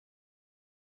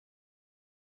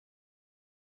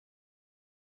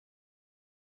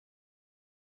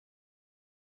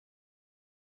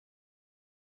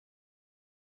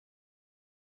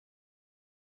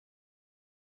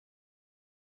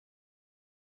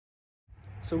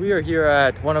So we are here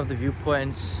at one of the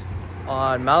viewpoints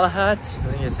on Malahat.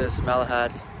 I think it says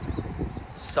Malahat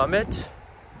Summit.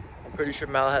 I'm pretty sure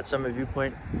Malahat Summit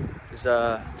viewpoint. There's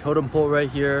a totem pole right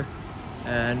here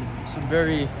and some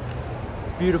very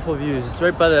beautiful views. It's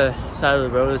right by the side of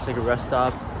the road. It's like a rest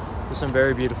stop. There's some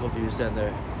very beautiful views down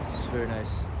there. It's very nice.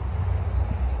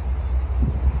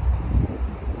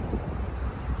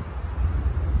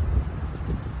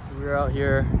 We're out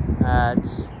here at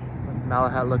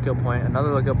Malahat lookout point,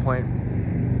 another lookout point,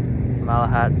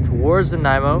 Malahat towards the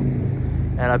Nanaimo.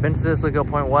 And I've been to this lookout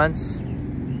point once.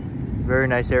 Very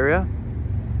nice area.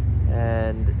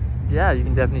 And yeah, you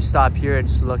can definitely stop here and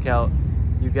just look out.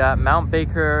 You got Mount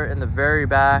Baker in the very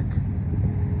back.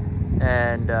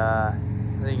 And I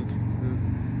think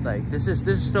like this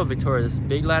is still Victoria. This is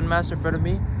big landmass in front of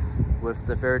me with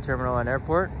the ferry terminal and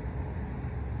airport.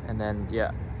 And then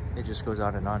yeah, it just goes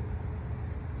on and on.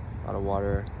 A lot of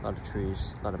water, a lot of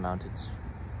trees, a lot of mountains.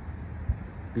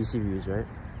 BC views, right?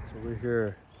 So we're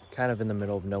here kind of in the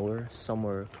middle of nowhere,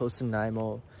 somewhere close to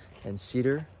Nanaimo and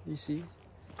Cedar, BC.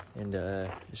 And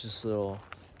it's just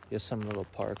some little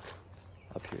park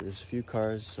up here. There's a few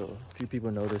cars, so a few people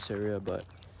know this area, but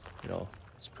you know,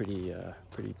 it's pretty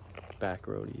back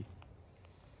roady.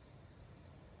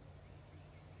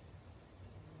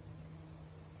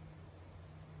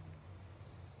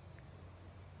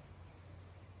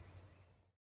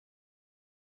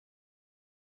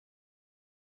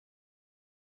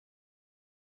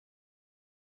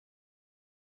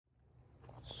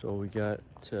 So we got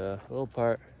a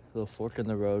little fork in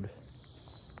the road,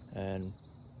 and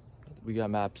we got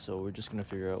maps, so we're just gonna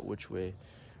figure out which way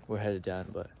we're headed down.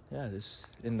 But yeah, this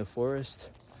in the forest,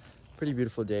 pretty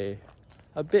beautiful day.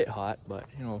 A bit hot, but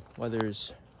you know,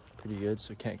 weather's pretty good,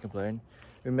 so can't complain.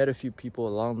 We met a few people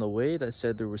along the way that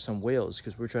said there were some whales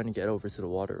because we're trying to get over to the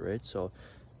water, right? So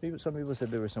some people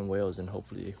said there were some whales, and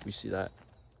hopefully we see that.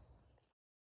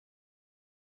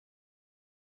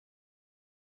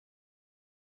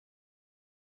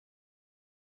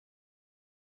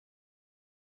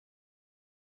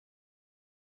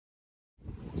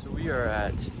 So we are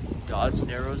at Dodds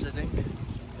Narrows, I think.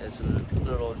 It's a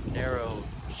little narrow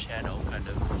channel kind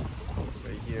of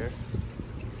right here.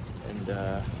 And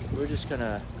we're just kind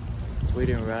of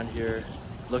waiting around here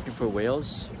looking for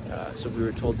whales. So we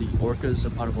were told the orcas,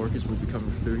 a pot of orcas would be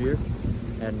coming through here.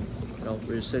 And you know,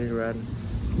 we're just sitting around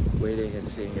waiting and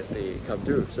seeing if they come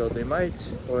through. So they might,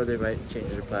 or they might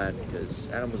change their plan because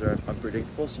animals are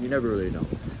unpredictable, so you never really know.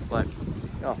 But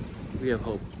no, we have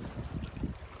hope.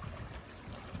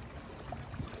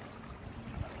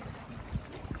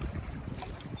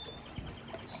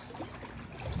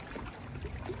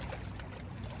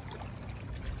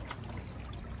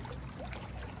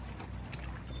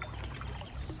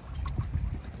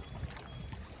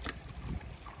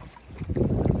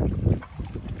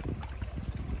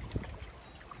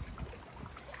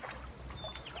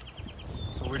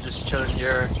 We're just chilling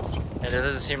here, and it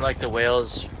doesn't seem like the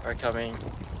whales are coming.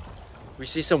 We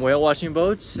see some whale watching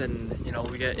boats, and you know,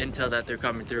 we get intel that they're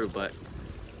coming through, but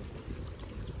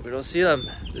we don't see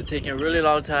them. They're taking a really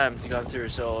long time to come through,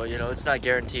 so you know, it's not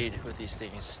guaranteed with these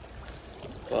things.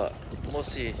 But we'll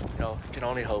see. You know, can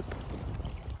only hope.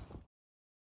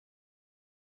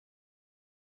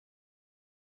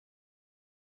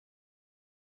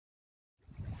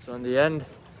 So in the end,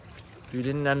 we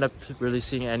didn't end up really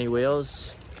seeing any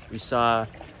whales. I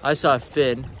saw a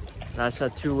fin, and I saw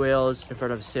two whales in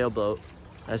front of a sailboat.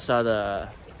 I saw the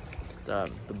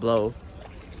blow.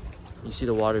 You see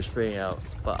the water spraying out.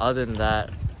 But other than that,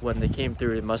 when they came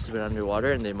through, it must have been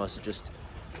underwater, and they must have just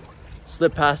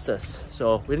slipped past us.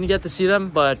 So we didn't get to see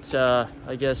them, but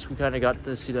I guess we kind of got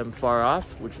to see them far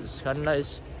off, which was kind of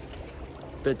nice.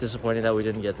 A bit disappointing that we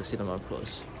didn't get to see them up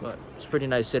close, but it's pretty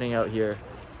nice sitting out here,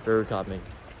 very calming.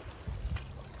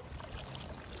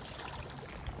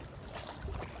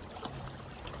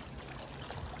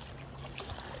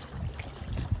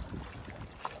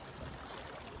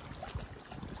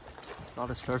 A lot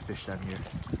of starfish down here.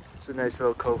 It's a nice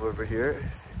little cove over here.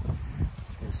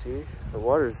 As you can see, the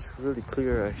water is really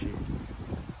clear actually.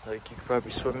 Like you could probably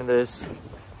swim in this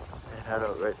and head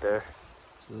out right there.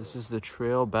 So this is the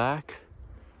trail back,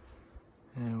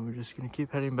 and we're just gonna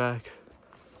keep heading back.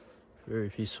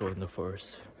 Very peaceful in the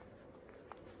forest.